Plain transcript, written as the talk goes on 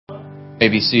May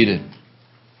be seated.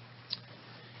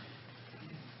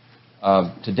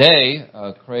 Today,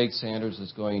 Craig Sanders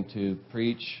is going to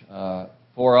preach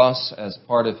for us as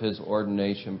part of his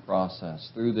ordination process.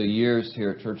 Through the years here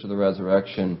at Church of the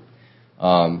Resurrection,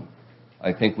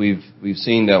 I think we've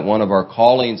seen that one of our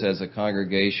callings as a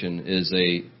congregation is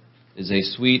a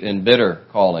sweet and bitter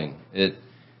calling.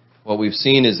 What we've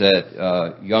seen is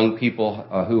that young people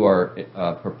who are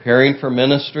preparing for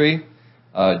ministry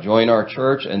join our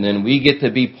church, and then we get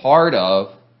to be part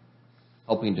of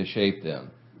helping to shape them.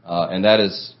 And that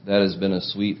has been a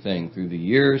sweet thing through the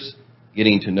years,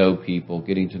 getting to know people,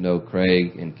 getting to know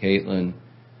Craig and Caitlin,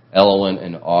 Elowen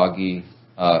and Augie.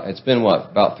 It's been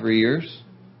about 3 years?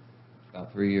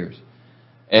 About 3 years.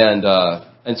 And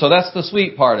so that's the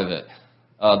sweet part of it.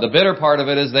 The bitter part of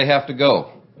it is they have to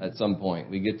go at some point.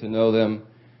 We get to know them,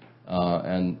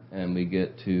 and we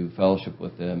get to fellowship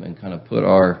with them and kind of put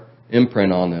our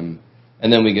imprint on them,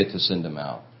 and then we get to send them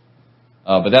out.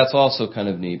 But that's also kind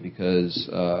of neat because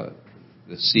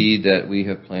the seed that we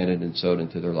have planted and sowed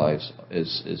into their lives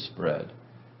is spread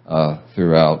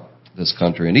throughout this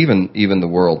country and even the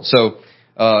world. So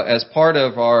as part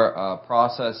of our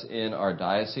process in our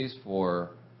diocese for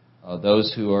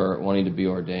those who are wanting to be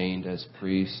ordained as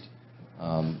priest,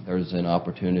 there's an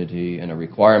opportunity and a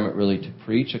requirement really to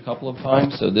preach a couple of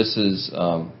times. So this is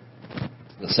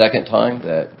the second time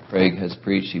that Craig has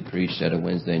preached. He preached at a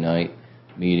Wednesday night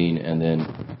meeting and then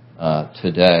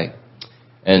today.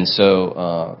 And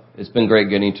so it's been great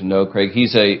getting to know Craig.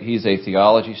 He's a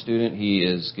theology student. He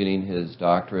is getting his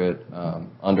doctorate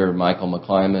under Michael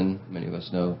McClyman. Many of us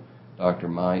know Dr.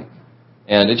 Mike.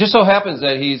 And it just so happens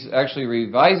that he's actually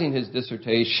revising his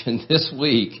dissertation this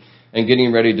week and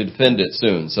getting ready to defend it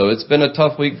soon. So it's been a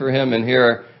tough week for him, and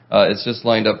here it's just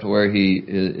lined up to where he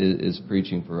is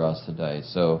preaching for us today.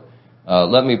 So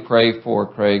let me pray for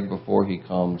Craig before he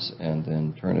comes and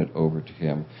then turn it over to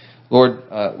him. Lord,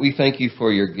 we thank you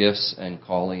for your gifts and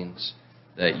callings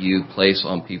that you place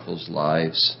on people's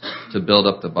lives to build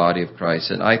up the body of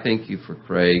Christ. And I thank you for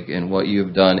Craig and what you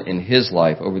have done in his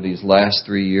life over these last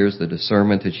 3 years, the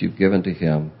discernment that you've given to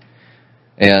him.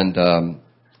 And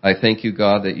I thank you,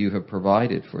 God, that you have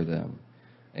provided for them.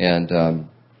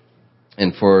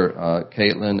 And for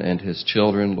Caitlin and his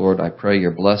children, Lord, I pray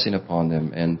your blessing upon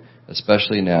them, and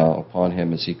especially now upon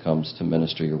him as he comes to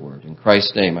minister your word. In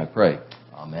Christ's name I pray.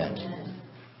 Amen.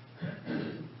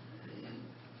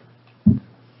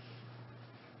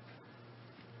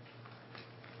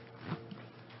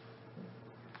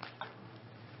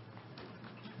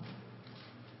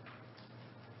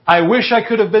 I wish I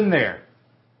could have been there.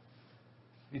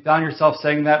 Have you found yourself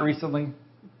saying that recently?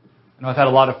 I know I've had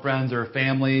a lot of friends or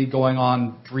family going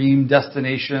on dream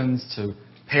destinations to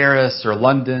Paris or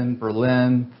London,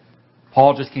 Berlin.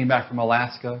 Paul just came back from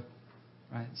Alaska,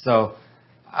 right? So,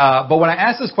 but when I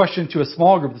asked this question to a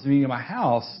small group that's meeting in my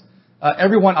house,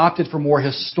 everyone opted for more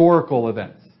historical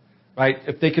events, right?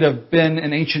 If they could have been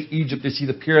in ancient Egypt to see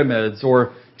the pyramids,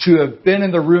 or to have been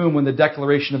in the room when the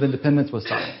Declaration of Independence was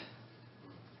signed.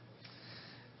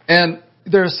 And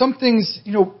there are some things,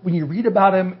 when you read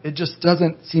about him, it just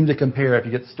doesn't seem to compare if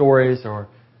you get stories or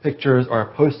pictures or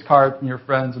a postcard from your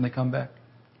friends when they come back.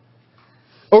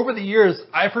 Over the years,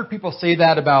 I've heard people say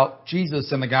that about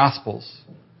Jesus and the Gospels.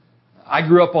 I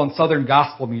grew up on Southern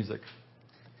gospel music.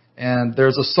 And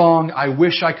there's a song, I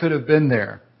Wish I Could Have Been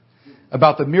There,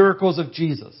 about the miracles of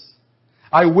Jesus.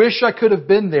 I wish I could have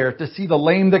been there to see the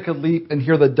lame that could leap and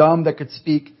hear the dumb that could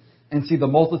speak and see the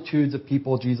multitudes of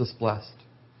people Jesus blessed.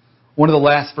 One of the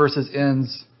last verses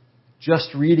ends,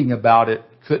 just reading about it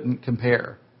couldn't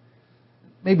compare.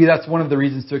 Maybe that's one of the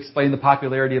reasons to explain the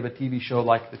popularity of a TV show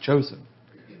like The Chosen.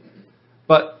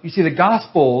 But you see, the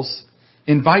Gospels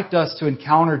invite us to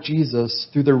encounter Jesus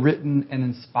through the written and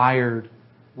inspired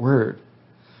Word.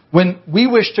 When we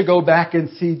wish to go back and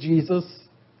see Jesus,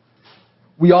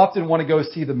 we often want to go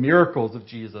see the miracles of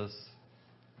Jesus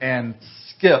and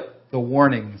skip the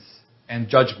warnings and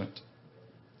judgment.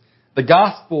 The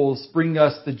Gospels bring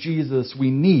us the Jesus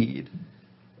we need,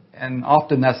 and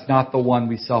often that's not the one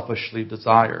we selfishly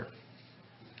desire.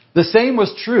 The same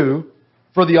was true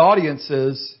for the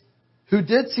audiences who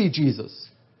did see Jesus,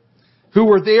 who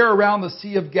were there around the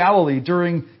Sea of Galilee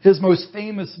during his most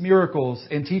famous miracles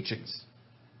and teachings.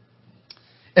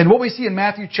 And what we see in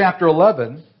Matthew chapter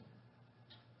 11,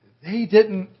 they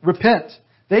didn't repent.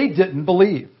 They didn't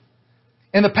believe.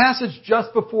 In the passage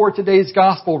just before today's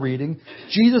gospel reading,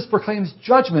 Jesus proclaims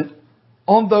judgment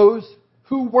on those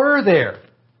who were there.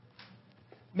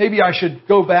 Maybe I should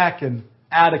go back and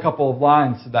add a couple of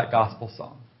lines to that gospel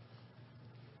song.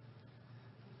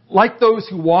 Like those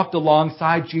who walked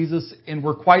alongside Jesus and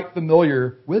were quite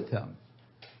familiar with him,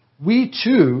 we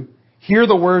too hear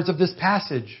the words of this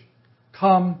passage,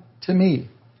 "Come to me."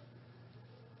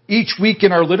 Each week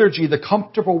in our liturgy, the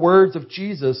comfortable words of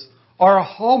Jesus are a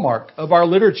hallmark of our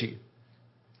liturgy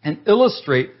and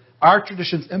illustrate our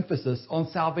tradition's emphasis on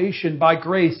salvation by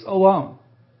grace alone.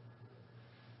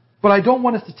 But I don't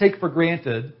want us to take for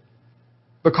granted,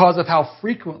 because of how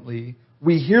frequently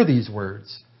we hear these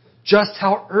words, just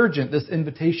how urgent this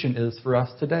invitation is for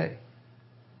us today.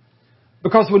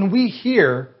 Because when we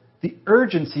hear the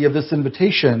urgency of this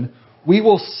invitation, we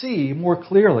will see more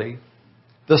clearly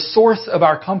the source of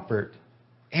our comfort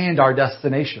and our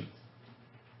destination.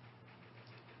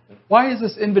 Why is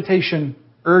this invitation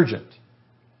urgent?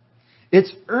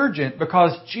 It's urgent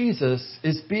because Jesus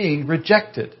is being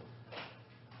rejected.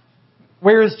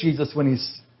 Where is Jesus when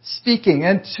he's speaking,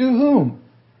 and to whom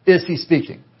is he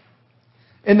speaking?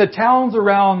 In the towns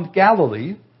around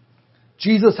Galilee,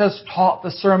 Jesus has taught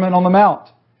the Sermon on the Mount.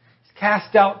 He's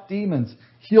cast out demons,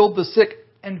 healed the sick,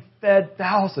 and fed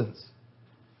thousands.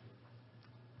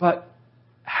 But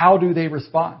how do they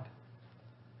respond?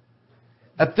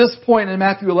 At this point in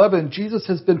Matthew 11, Jesus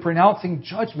has been pronouncing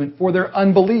judgment for their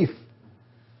unbelief.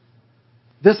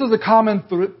 This is a common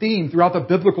theme throughout the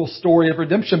biblical story of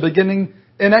redemption, beginning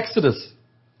in Exodus.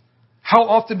 How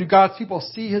often do God's people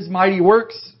see His mighty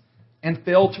works and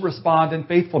fail to respond in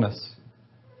faithfulness?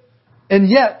 And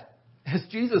yet, as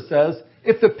Jesus says,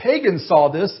 if the pagans saw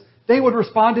this, they would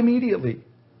respond immediately.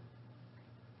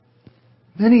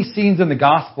 Many scenes in the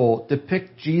gospel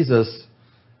depict Jesus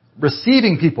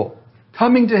receiving people,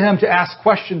 coming to Him to ask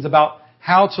questions about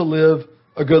how to live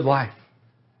a good life.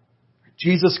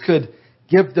 Jesus could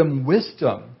give them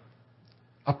wisdom,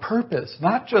 a purpose,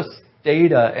 not just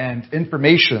data and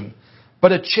information,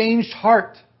 but a changed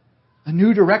heart, a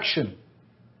new direction.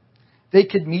 They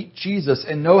could meet Jesus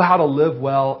and know how to live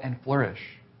well and flourish.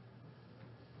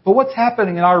 But what's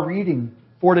happening in our reading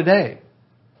for today?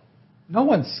 No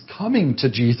one's coming to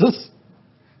Jesus.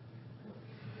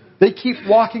 They keep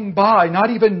walking by,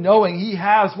 not even knowing He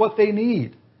has what they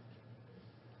need.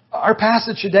 Our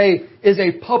passage today is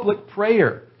a public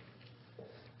prayer.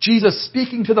 Jesus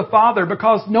speaking to the Father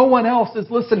because no one else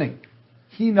is listening.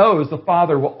 He knows the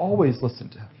Father will always listen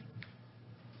to Him.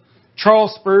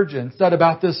 Charles Spurgeon said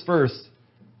about this verse,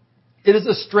 "It is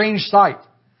a strange sight,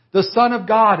 the Son of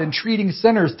God entreating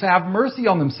sinners to have mercy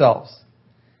on themselves,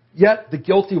 yet the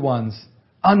guilty ones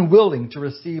unwilling to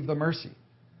receive the mercy."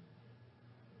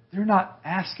 They're not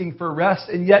asking for rest,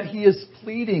 and yet He is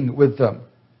pleading with them.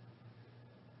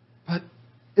 But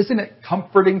isn't it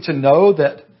comforting to know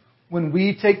that when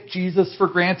we take Jesus for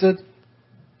granted,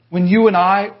 when you and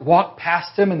I walk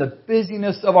past Him in the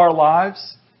busyness of our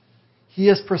lives, He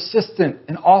is persistent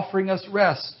in offering us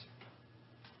rest?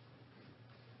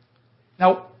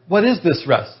 Now, what is this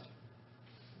rest?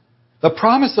 The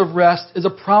promise of rest is a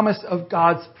promise of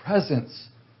God's presence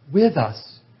with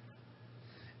us.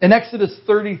 In Exodus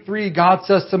 33, God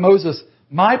says to Moses,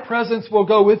 "My presence will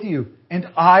go with you, and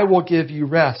I will give you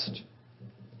rest."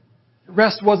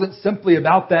 Rest wasn't simply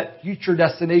about that future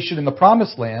destination in the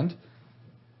promised land,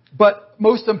 but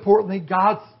most importantly,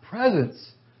 God's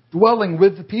presence dwelling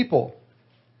with the people,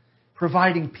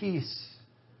 providing peace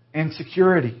and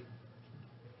security.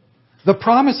 The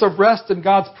promise of rest in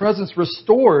God's presence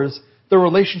restores the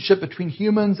relationship between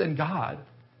humans and God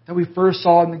that we first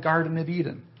saw in the Garden of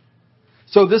Eden.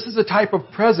 So this is a type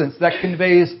of presence that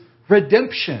conveys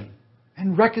redemption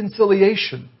and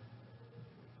reconciliation.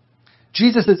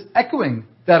 Jesus is echoing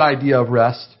that idea of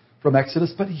rest from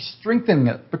Exodus, but He's strengthening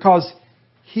it because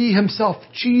He Himself,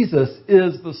 Jesus,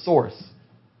 is the source.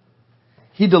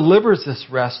 He delivers this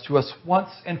rest to us once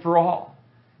and for all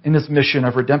in His mission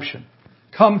of redemption.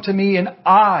 "Come to me and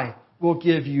I will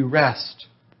give you rest."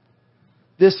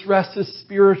 This rest is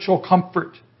spiritual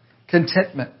comfort,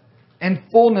 contentment, and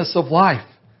fullness of life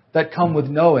that come with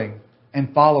knowing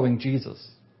and following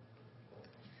Jesus.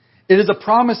 It is a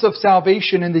promise of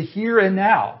salvation in the here and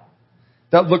now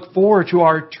that look forward to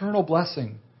our eternal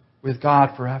blessing with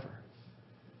God forever.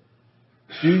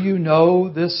 Do you know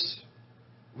this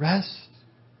rest?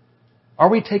 Are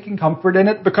we taking comfort in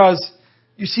it? Because,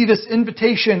 you see, this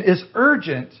invitation is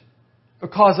urgent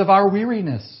because of our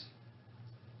weariness.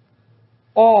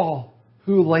 All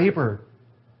who labor.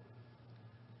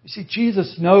 You see,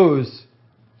 Jesus knows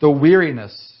the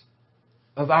weariness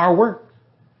of our work.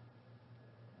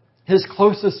 His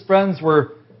closest friends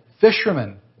were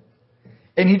fishermen,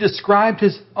 and He described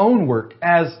His own work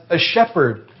as a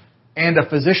shepherd and a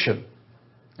physician.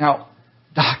 Now,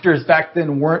 doctors back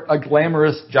then weren't a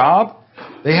glamorous job.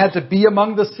 They had to be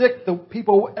among the sick, the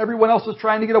people everyone else was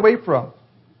trying to get away from.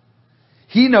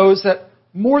 He knows that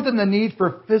more than the need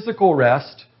for physical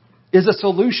rest, is a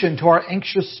solution to our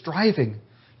anxious striving,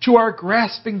 to our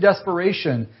grasping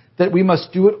desperation that we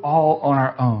must do it all on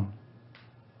our own.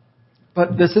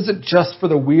 But this isn't just for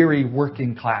the weary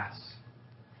working class.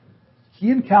 He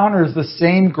encounters the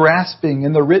same grasping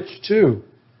in the rich too.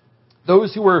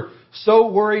 Those who are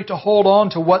so worried to hold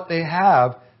on to what they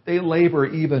have, they labor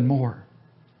even more.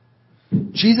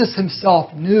 Jesus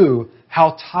himself knew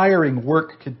how tiring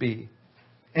work could be.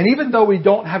 And even though we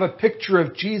don't have a picture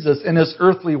of Jesus in his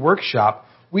earthly workshop,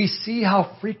 we see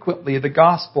how frequently the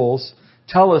Gospels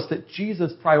tell us that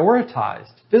Jesus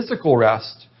prioritized physical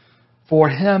rest for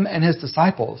him and his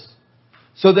disciples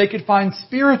so they could find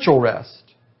spiritual rest,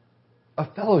 a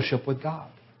fellowship with God.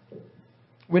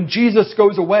 When Jesus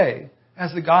goes away,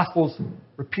 as the Gospels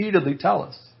repeatedly tell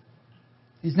us,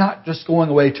 he's not just going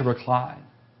away to recline,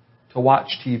 to watch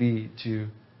TV, to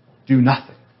do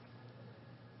nothing.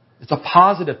 It's a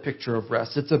positive picture of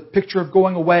rest. It's a picture of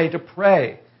going away to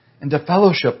pray and to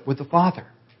fellowship with the Father.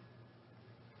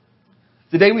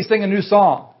 Today we sing a new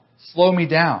song, Slow Me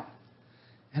Down.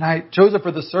 And I chose it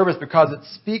for the service because it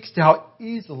speaks to how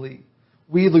easily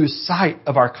we lose sight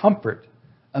of our comfort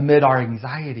amid our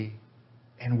anxiety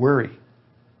and worry.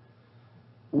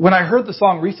 When I heard the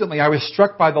song recently, I was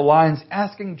struck by the lines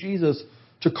asking Jesus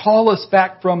to call us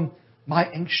back from my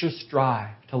anxious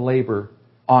drive to labor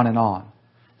on and on,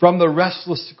 from the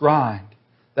restless grind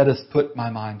that has put my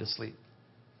mind to sleep.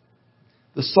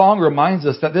 The song reminds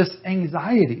us that this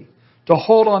anxiety to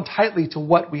hold on tightly to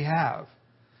what we have,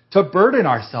 to burden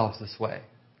ourselves this way,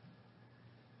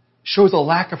 shows a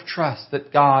lack of trust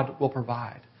that God will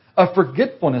provide, a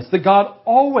forgetfulness that God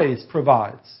always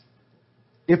provides.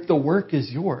 If the work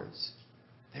is yours,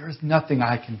 there is nothing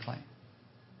I can claim.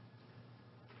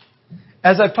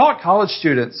 As I've taught college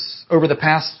students over the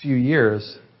past few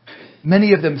years,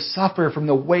 many of them suffer from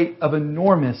the weight of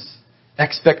enormous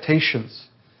expectations.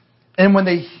 And when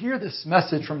they hear this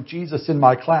message from Jesus in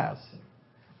my class,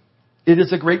 it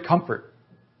is a great comfort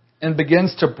and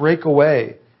begins to break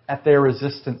away at their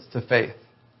resistance to faith.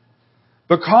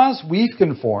 Because we've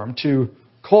conformed to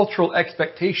cultural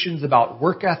expectations about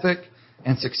work ethic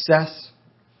and success,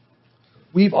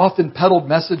 we've often peddled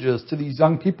messages to these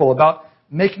young people about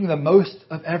making the most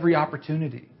of every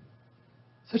opportunity,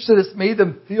 such that it's made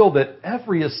them feel that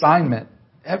every assignment,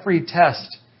 every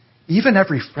test, even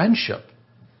every friendship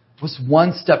was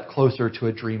one step closer to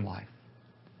a dream life.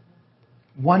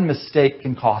 One mistake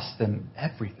can cost them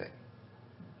everything.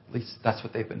 At least that's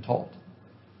what they've been told.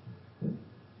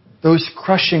 Those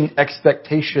crushing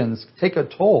expectations take a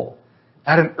toll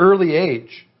at an early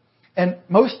age. And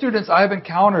most students I've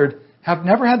encountered have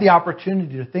never had the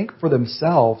opportunity to think for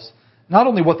themselves not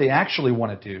only what they actually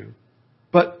want to do,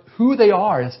 but who they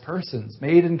are as persons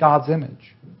made in God's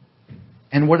image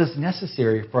and what is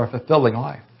necessary for a fulfilling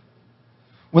life.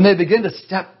 When they begin to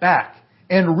step back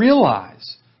and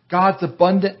realize God's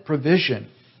abundant provision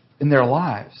in their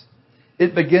lives,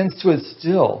 it begins to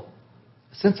instill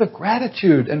a sense of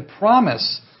gratitude and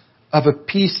promise of a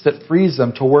peace that frees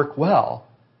them to work well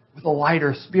with a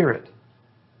lighter spirit.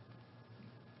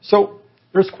 So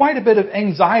there's quite a bit of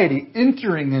anxiety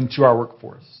entering into our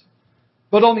workforce.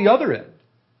 But on the other end,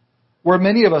 where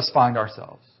many of us find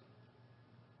ourselves,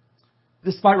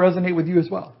 this might resonate with you as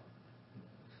well.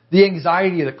 The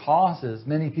anxiety that causes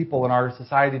many people in our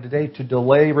society today to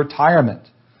delay retirement.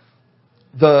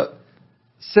 The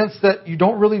sense that you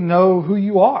don't really know who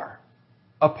you are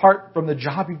apart from the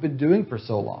job you've been doing for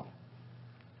so long.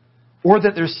 Or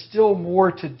that there's still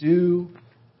more to do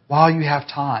while you have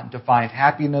time to find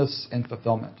happiness and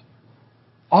fulfillment.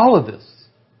 All of this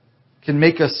can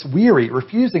make us weary,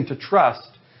 refusing to trust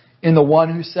in the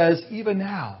one who says, even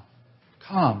now,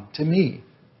 come to me.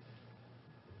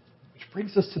 Which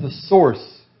brings us to the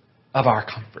source of our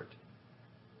comfort.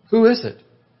 Who is it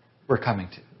we're coming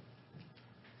to?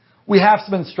 We have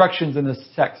some instructions in this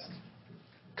text.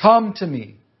 Come to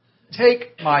me.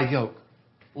 Take my yoke.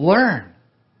 Learn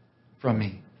from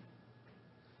me.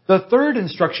 The third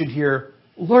instruction here,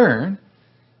 learn,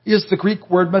 is the Greek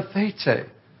word mathete,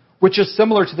 which is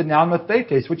similar to the noun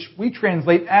mathetes, which we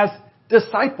translate as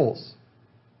disciples.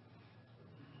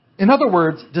 In other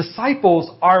words,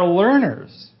 disciples are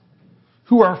learners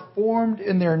who are formed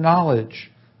in their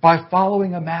knowledge by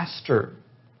following a master,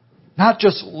 not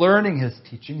just learning his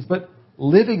teachings, but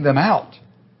living them out.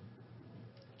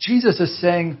 Jesus is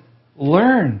saying,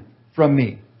 learn from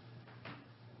me.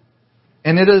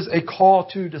 And it is a call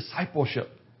to discipleship.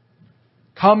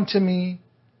 Come to me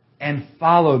and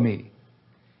follow me.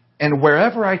 And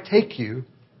wherever I take you,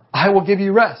 I will give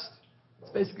you rest.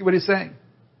 That's basically what he's saying.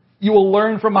 You will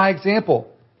learn from my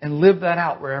example and live that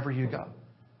out wherever you go.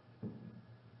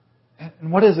 And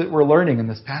And what is it we're learning in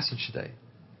this passage today?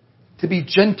 To be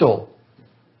gentle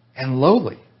and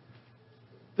lowly.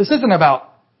 This isn't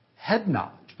about head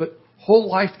knowledge, but whole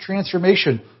life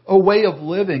transformation, a way of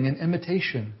living in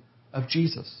imitation of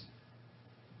Jesus.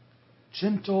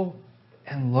 Gentle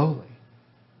and lowly.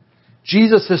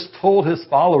 Jesus has told his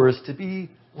followers to be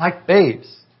like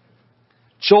babes.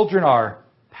 Children are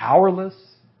powerless,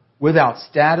 without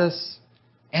status,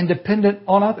 and dependent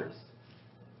on others.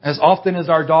 As often as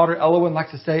our daughter Elowen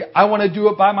likes to say, I want to do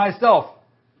it by myself.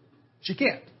 She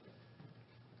can't.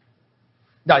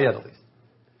 Not yet, at least.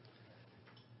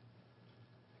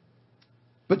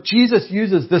 But Jesus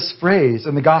uses this phrase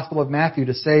in the Gospel of Matthew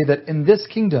to say that in this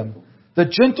kingdom, the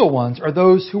gentle ones are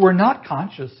those who are not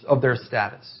conscious of their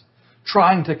status,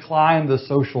 trying to climb the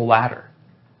social ladder,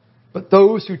 but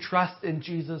those who trust in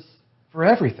Jesus for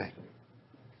everything.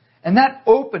 And that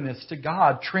openness to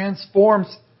God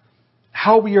transforms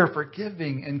how we are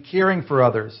forgiving and caring for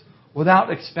others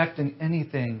without expecting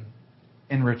anything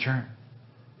in return.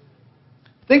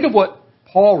 Think of what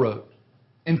Paul wrote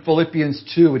in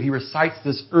Philippians 2 when he recites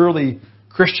this early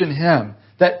Christian hymn,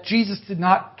 that Jesus did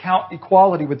not count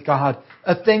equality with God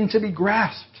a thing to be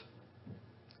grasped.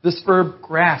 This verb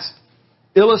grasp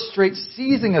illustrates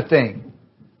seizing a thing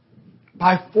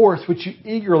by force which you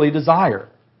eagerly desire.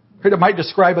 It might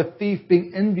describe a thief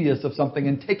being envious of something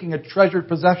and taking a treasured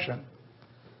possession.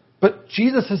 But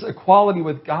Jesus' equality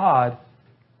with God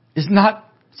is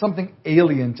not something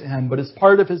alien to him, but is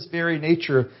part of his very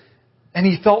nature. And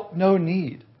he felt no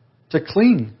need to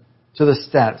cling to the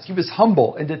status. He was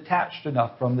humble and detached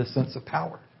enough from this sense of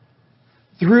power.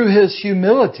 Through his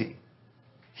humility,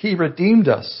 he redeemed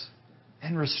us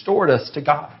and restored us to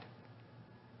God.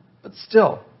 But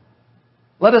still,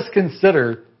 let us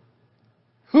consider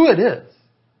who it is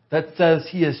that says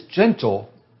he is gentle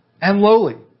and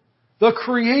lowly. The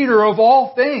creator of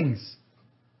all things,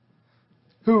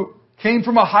 who came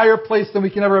from a higher place than we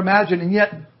can ever imagine, and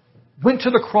yet went to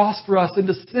the cross for us and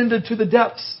descended to the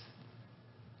depths.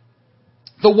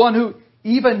 The one who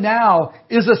even now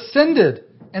is ascended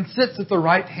and sits at the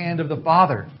right hand of the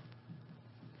Father.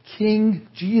 King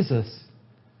Jesus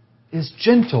is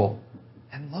gentle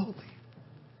and lowly.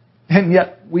 And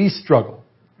yet we struggle.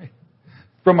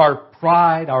 From our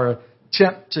pride, our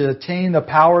attempt to attain the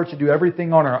power to do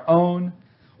everything on our own,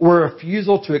 or a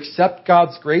refusal to accept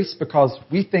God's grace because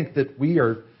we think that we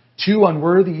are too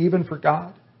unworthy even for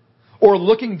God, or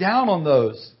looking down on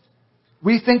those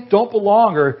we think don't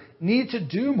belong or need to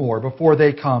do more before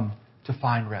they come to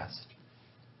find rest.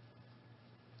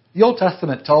 The Old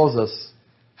Testament tells us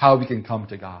how we can come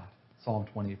to God. Psalm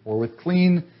 24, with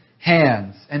clean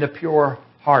hands and a pure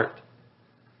heart.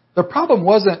 The problem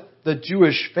wasn't the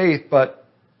Jewish faith, but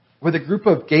with a group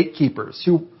of gatekeepers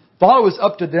who thought it was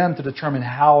up to them to determine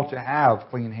how to have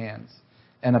clean hands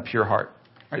and a pure heart.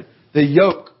 Right? The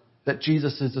yoke that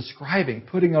Jesus is describing,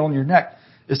 putting it on your neck,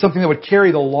 is something that would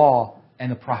carry the law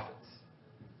and the prophets.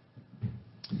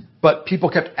 But people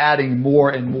kept adding more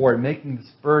and more, making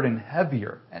this burden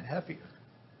heavier and heavier.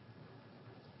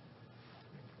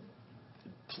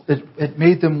 It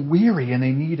made them weary and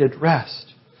they needed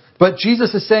rest. But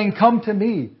Jesus is saying, come to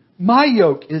me. My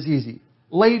yoke is easy.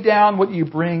 Lay down what you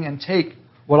bring and take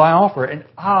what I offer, and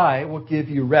I will give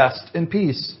you rest and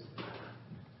peace.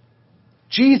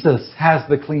 Jesus has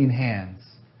the clean hands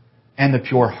and the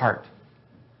pure heart.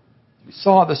 We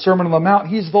saw the Sermon on the Mount.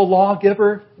 He's the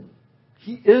lawgiver.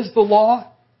 He is the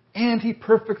law, and He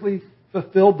perfectly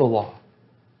fulfilled the law.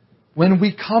 When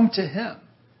we come to Him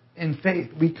in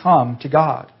faith, we come to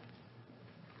God.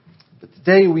 But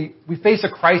today we face a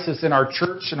crisis in our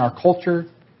church and our culture.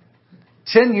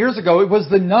 10 years ago, it was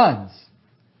the nuns,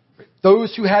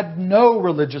 those who had no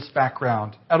religious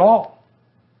background at all.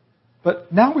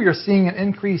 But now we are seeing an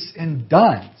increase in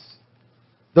duns,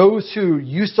 those who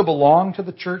used to belong to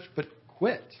the church but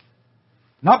quit.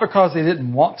 Not because they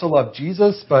didn't want to love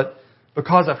Jesus, but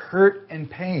because of hurt and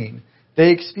pain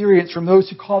they experienced from those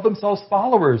who call themselves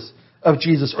followers of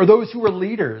Jesus, or those who were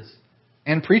leaders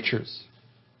and preachers.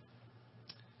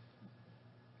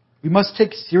 We must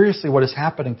take seriously what is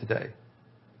happening today.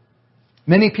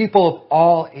 Many people of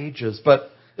all ages,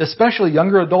 but especially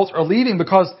younger adults, are leaving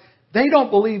because they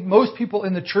don't believe most people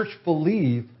in the church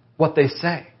believe what they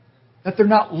say, that they're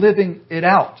not living it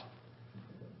out.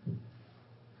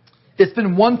 It's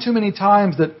been one too many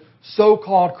times that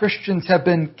so-called Christians have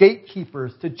been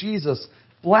gatekeepers to Jesus,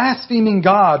 blaspheming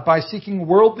God by seeking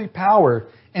worldly power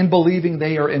and believing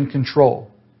they are in control.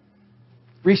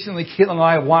 Recently, Caitlin and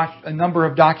I have watched a number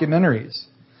of documentaries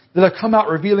that have come out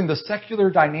revealing the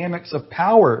secular dynamics of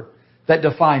power that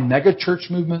define megachurch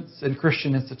movements and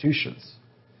Christian institutions.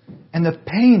 And the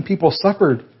pain people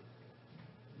suffered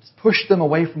just pushed them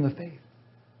away from the faith.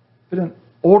 But an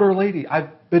older lady, I've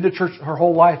been to church her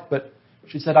whole life, but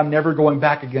she said, I'm never going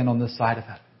back again on this side of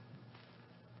heaven.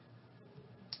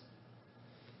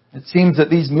 It seems that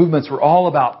these movements were all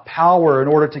about power in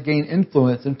order to gain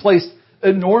influence and placed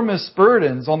enormous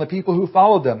burdens on the people who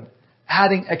followed them,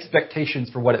 adding expectations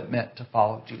for what it meant to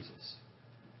follow Jesus.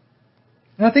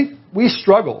 And I think we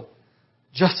struggle,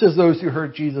 just as those who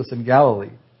heard Jesus in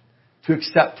Galilee, to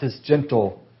accept his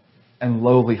gentle and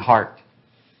lowly heart.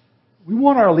 We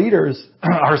want our leaders,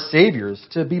 our saviors,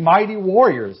 to be mighty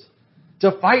warriors,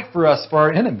 to fight for us, for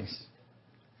our enemies.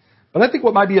 But I think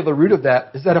what might be at the root of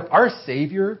that is that if our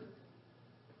Savior,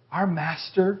 our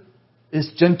Master,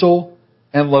 is gentle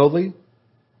and lowly,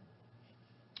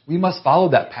 we must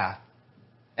follow that path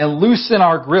and loosen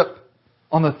our grip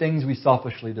on the things we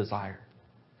selfishly desire.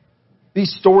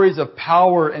 These stories of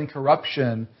power and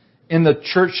corruption in the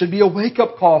church should be a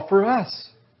wake-up call for us.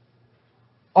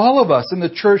 All of us in the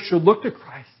church should look to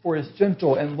Christ for his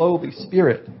gentle and lowly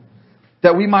spirit,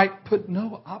 that we might put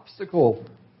no obstacle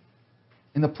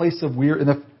in the place of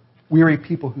weary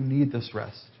people who need this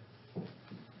rest.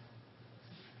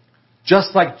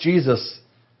 Just like Jesus,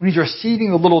 when he's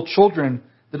receiving the little children,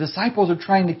 the disciples are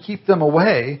trying to keep them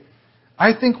away.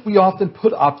 I think we often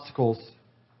put obstacles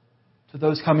to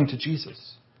those coming to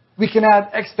Jesus. We can add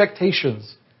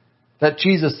expectations that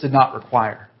Jesus did not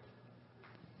require.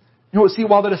 See,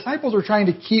 while the disciples were trying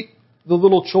to keep the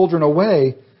little children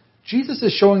away, Jesus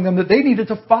is showing them that they needed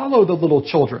to follow the little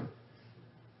children.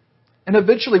 And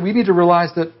eventually we need to realize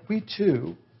that we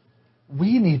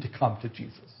need to come to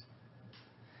Jesus.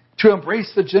 To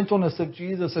embrace the gentleness of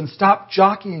Jesus and stop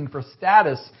jockeying for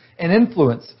status and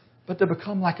influence, but to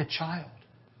become like a child.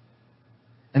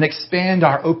 And expand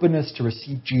our openness to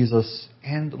receive Jesus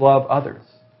and love others.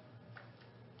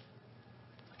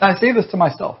 And I say this to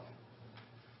myself.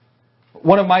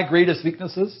 One of my greatest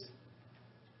weaknesses,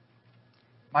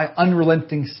 my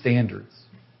unrelenting standards.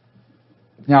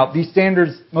 Now, these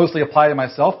standards mostly apply to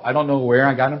myself. I don't know where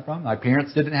I got them from. My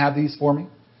parents didn't have these for me.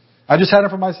 I just had them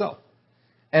for myself.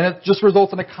 And it just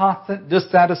results in a constant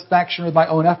dissatisfaction with my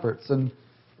own efforts and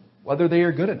whether they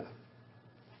are good enough.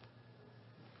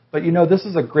 But this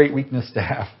is a great weakness to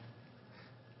have,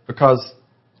 because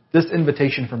this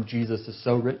invitation from Jesus is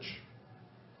so rich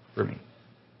for me.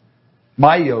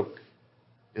 My yoke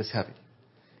is heavy,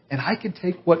 and I can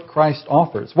take what Christ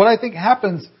offers. What I think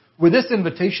happens with this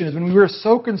invitation is when we were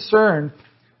so concerned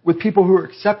with people who are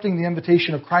accepting the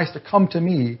invitation of Christ to come to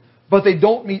me, but they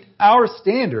don't meet our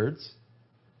standards,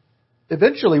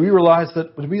 eventually we realize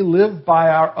that when we live by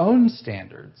our own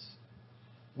standards,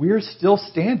 we're still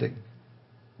standing.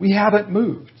 We haven't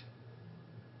moved.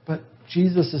 But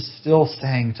Jesus is still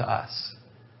saying to us,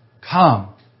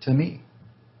 come to me.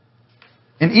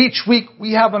 And each week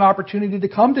we have an opportunity to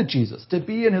come to Jesus, to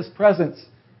be in his presence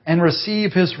and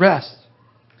receive his rest.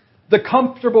 The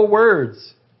comfortable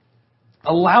words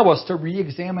allow us to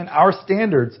re-examine our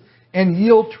standards and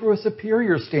yield to a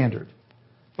superior standard,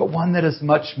 but one that is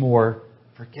much more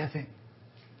forgiving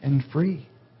and free.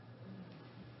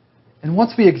 And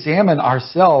once we examine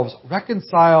ourselves,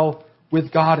 reconcile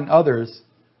with God and others,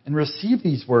 and receive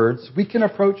these words, we can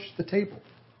approach the table.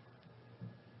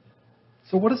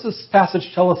 So what does this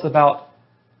passage tell us about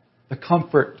the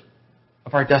comfort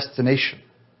of our destination?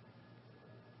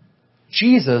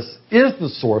 Jesus is the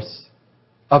source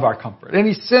of our comfort. And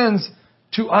he sends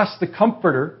to us the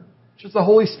Comforter, which is the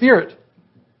Holy Spirit.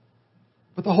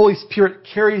 But the Holy Spirit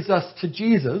carries us to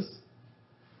Jesus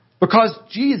because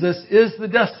Jesus is the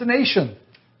destination.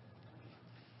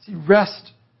 See,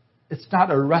 rest, it's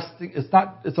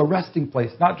a resting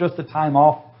place, not just a time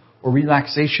off or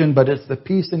relaxation, but it's the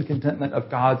peace and contentment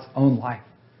of God's own life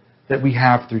that we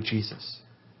have through Jesus.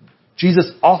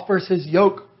 Jesus offers his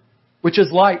yoke, which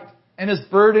is light, and his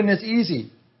burden is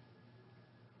easy.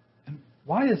 And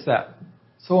why is that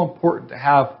so important to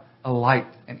have a light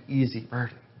and easy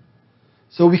burden?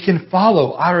 So we can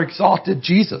follow our exalted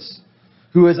Jesus,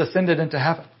 who has ascended into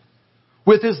heaven.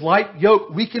 With his light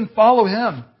yoke, we can follow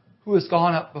him who has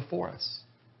gone up before us.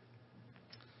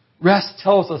 Rest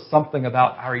tells us something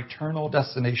about our eternal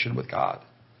destination with God.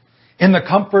 In the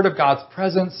comfort of God's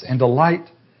presence and delight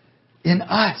in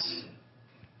us,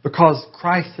 because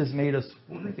Christ has made us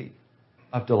worthy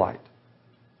of delight.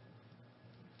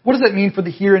 What does that mean for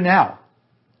the here and now,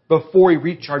 before we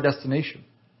reach our destination?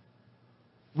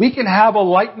 We can have a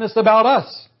lightness about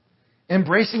us,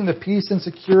 embracing the peace and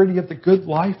security of the good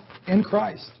life in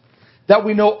Christ. That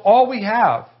we know all we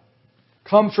have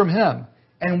comes from him,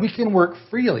 and we can work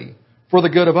freely for the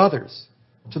good of others,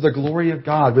 to the glory of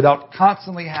God, without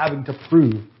constantly having to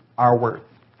prove our worth.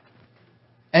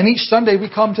 And each Sunday we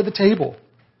come to the table.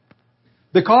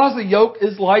 Because the yoke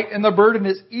is light and the burden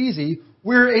is easy,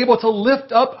 we're able to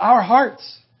lift up our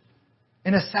hearts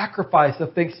in a sacrifice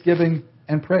of thanksgiving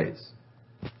and praise.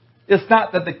 It's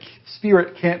not that the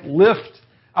Spirit can't lift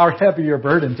our heavier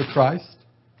burden to Christ,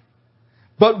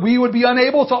 but we would be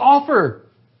unable to offer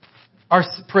our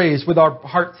praise with our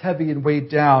hearts heavy and weighed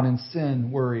down in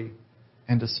sin, worry,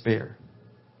 and despair.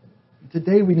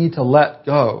 Today we need to let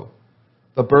go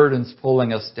the burdens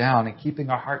pulling us down and keeping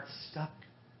our hearts stuck.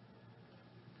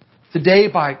 Today,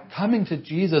 by coming to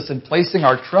Jesus and placing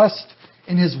our trust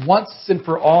in His once and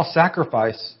for all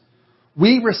sacrifice,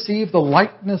 we receive the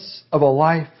likeness of a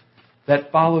life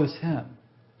that follows Him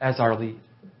as our lead.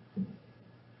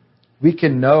 We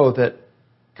can know that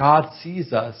God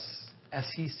sees us as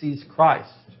He sees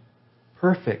Christ,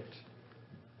 perfect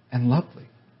and lovely.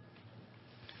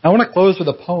 I want to close with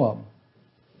a poem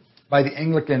by the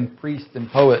Anglican priest and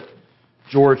poet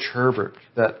George Herbert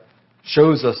that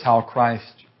shows us how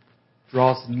Christ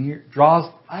draws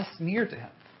us near to Him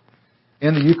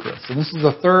in the Eucharist. And this is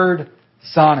the third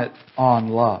sonnet on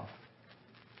love.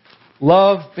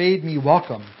 Love bade me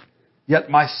welcome, yet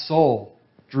my soul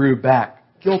drew back,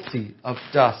 guilty of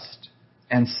dust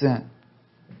and sin.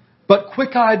 But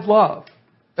quick-eyed love,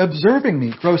 observing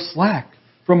me grow slack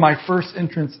from my first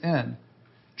entrance in,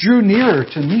 drew nearer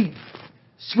to me,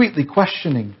 sweetly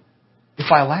questioning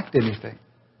if I lacked anything.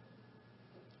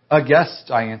 A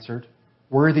guest, I answered,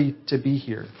 worthy to be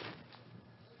here.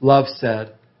 Love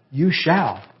said, you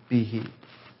shall be he.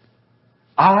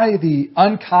 I, the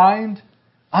unkind,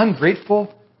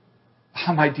 ungrateful,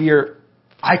 my dear,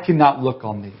 I cannot look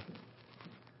on thee.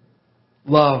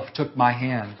 Love took my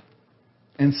hand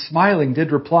and smiling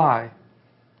did reply,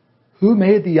 who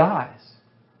made the eyes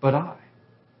but I?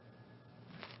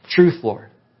 Truth, Lord,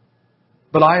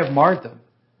 but I have marred them.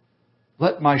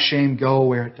 Let my shame go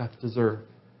where it doth deserve.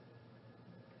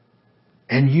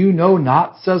 And you know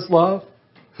not, says love,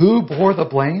 who bore the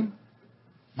blame?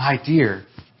 My dear,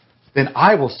 then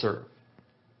I will serve.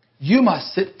 You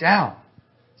must sit down,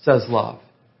 says love,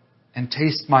 and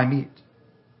taste my meat.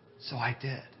 So I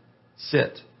did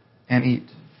sit and eat.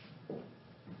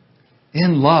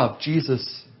 In love,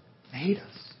 Jesus made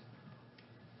us.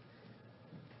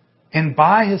 And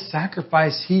by His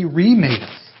sacrifice, He remade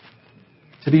us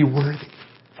to be worthy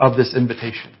of this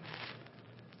invitation.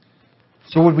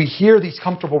 So when we hear these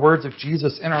comfortable words of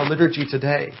Jesus in our liturgy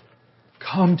today,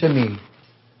 come to me,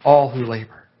 all who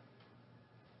labor.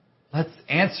 Let's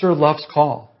answer love's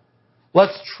call.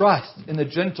 Let's trust in the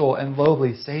gentle and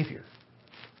lowly Savior.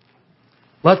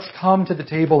 Let's come to the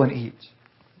table and eat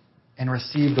and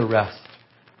receive the rest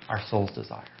our souls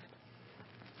desire.